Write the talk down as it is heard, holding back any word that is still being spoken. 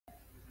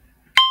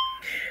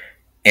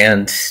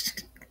And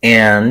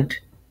and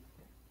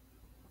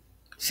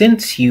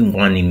since you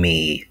wanted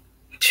me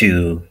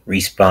to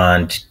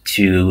respond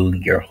to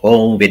your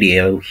whole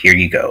video, here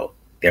you go.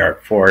 There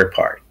are 4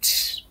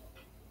 parts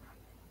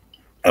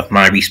of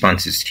my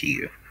responses to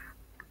you.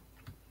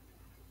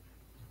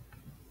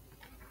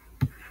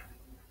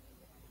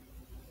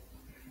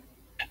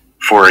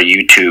 For a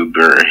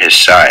YouTuber his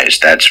size,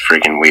 that's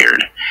freaking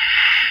weird.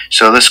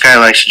 So this guy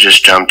likes to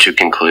just jump to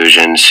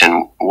conclusions,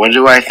 and what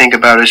do I think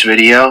about his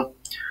video?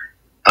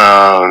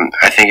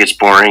 I think it's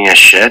boring as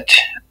shit.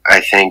 I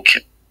think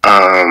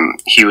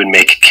he would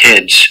make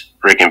kids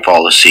freaking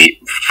fall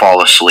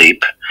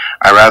asleep.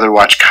 I'd rather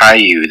watch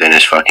Caillou than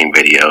his fucking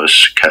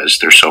videos, because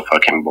they're so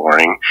fucking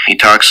boring. He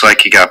talks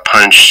like he got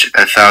punched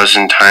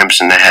 1,000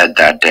 times in the head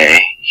that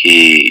day.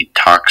 He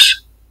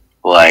talks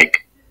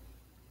like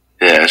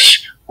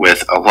this,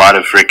 with a lot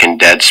of freaking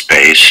dead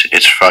space.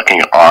 It's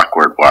fucking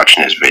awkward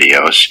watching his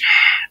videos.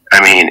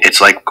 I mean, it's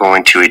like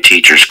going to a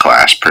teacher's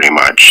class, pretty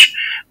much.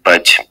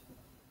 But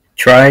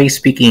try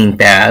speaking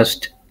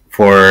fast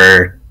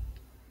for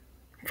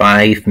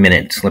 5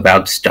 minutes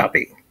without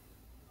stopping.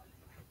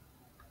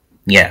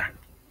 Yeah,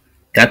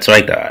 that's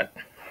what I got.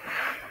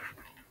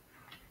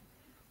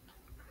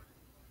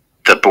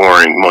 The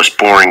most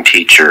boring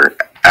teacher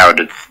out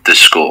of the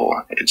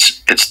school.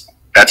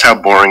 That's how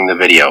boring the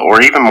video,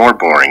 or even more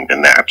boring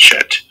than that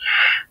shit.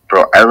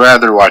 Bro, I'd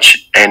rather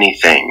watch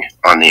anything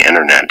on the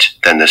internet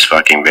than this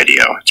fucking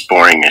video. It's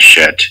boring as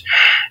shit.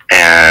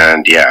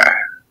 And yeah,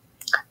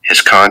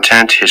 his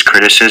content, his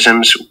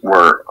criticisms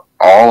were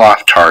all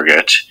off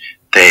target.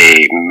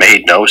 They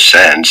made no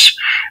sense.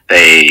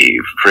 They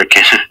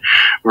freaking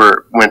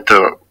went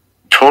the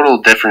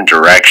total different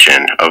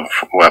direction of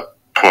what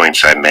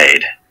points I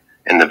made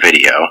in the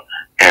video.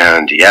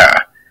 And yeah,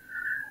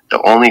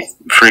 the only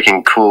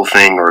freaking cool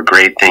thing or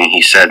great thing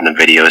he said in the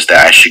video is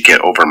that I should get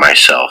over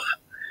myself.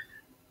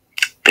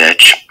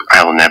 Bitch,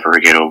 I will never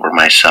get over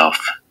myself.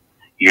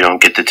 You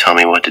don't get to tell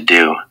me what to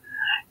do.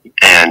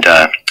 And,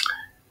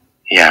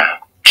 yeah,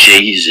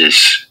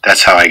 Jesus.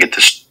 That's how I get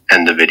to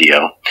end the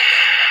video.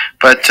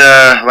 But,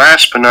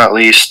 last but not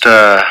least,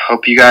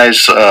 hope you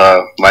guys,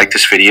 like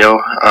this video.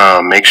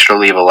 Make sure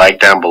to leave a like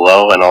down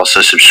below and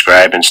also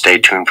subscribe and stay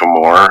tuned for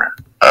more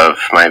of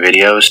my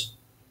videos.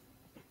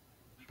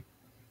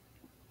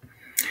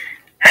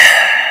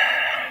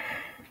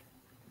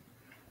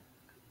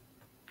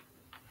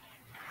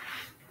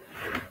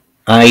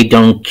 I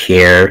don't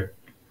care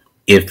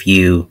if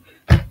you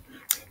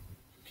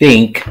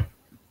think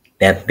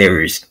that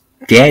there's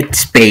dead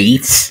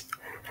space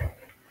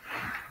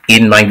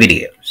in my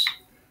videos.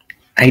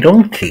 I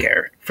don't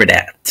care for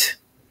that.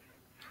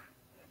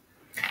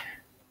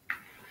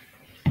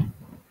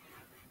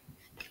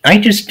 I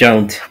just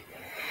don't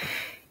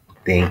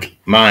think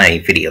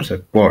my videos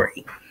are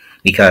boring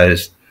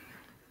because,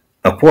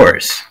 of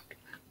course,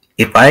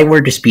 if I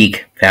were to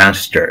speak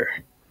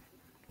faster,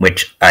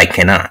 which I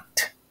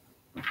cannot,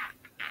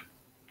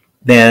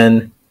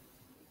 then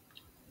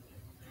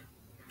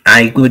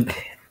I would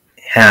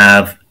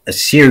have a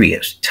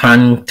serious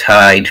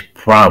tongue-tied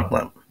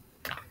problem.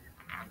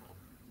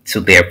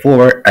 So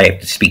therefore, I have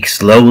to speak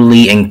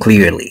slowly and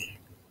clearly.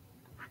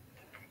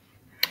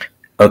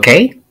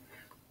 Okay?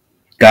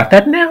 Got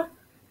that now?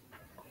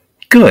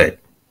 Good.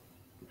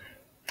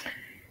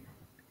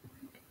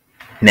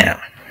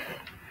 Now,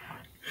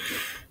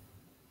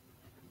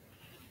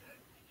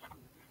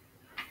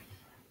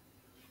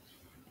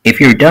 if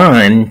you're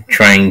done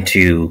trying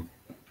to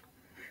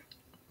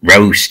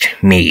roast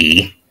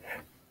me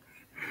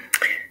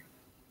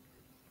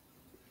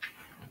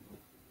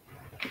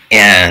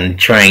and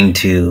trying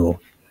to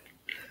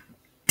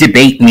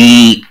debate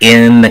me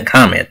in the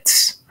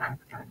comments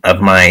of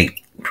my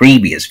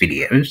previous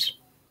videos,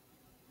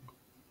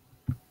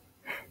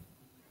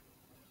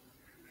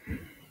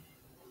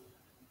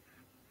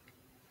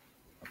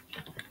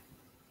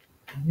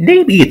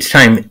 maybe it's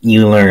time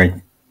you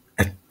learn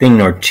a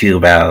thing or two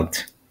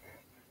about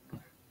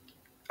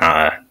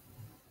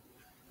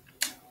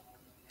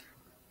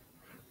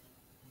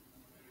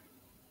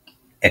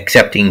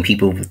accepting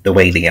people the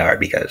way they are,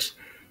 because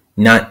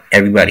not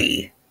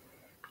everybody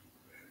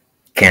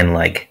can,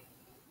 like,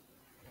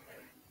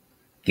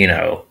 you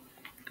know,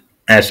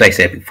 as I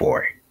said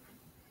before,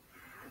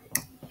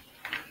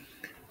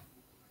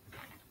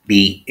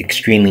 be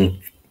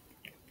extremely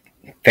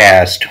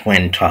fast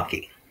when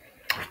talking.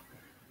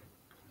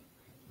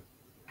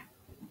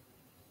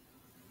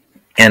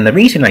 And the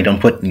reason I don't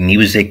put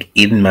music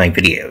in my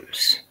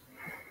videos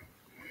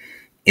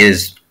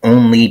is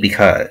only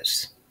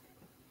because,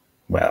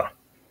 well,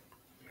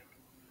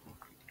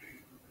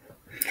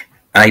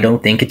 I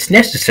don't think it's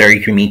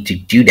necessary for me to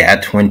do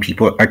that when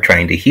people are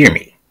trying to hear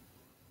me.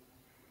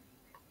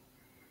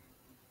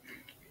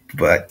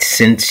 But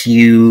since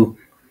you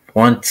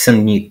want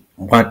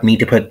me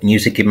to put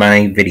music in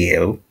my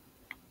video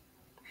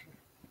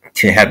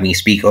to have me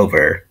speak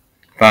over,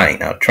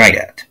 fine, I'll try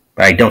that.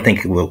 But I don't think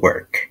it will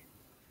work.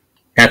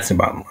 That's the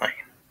bottom line.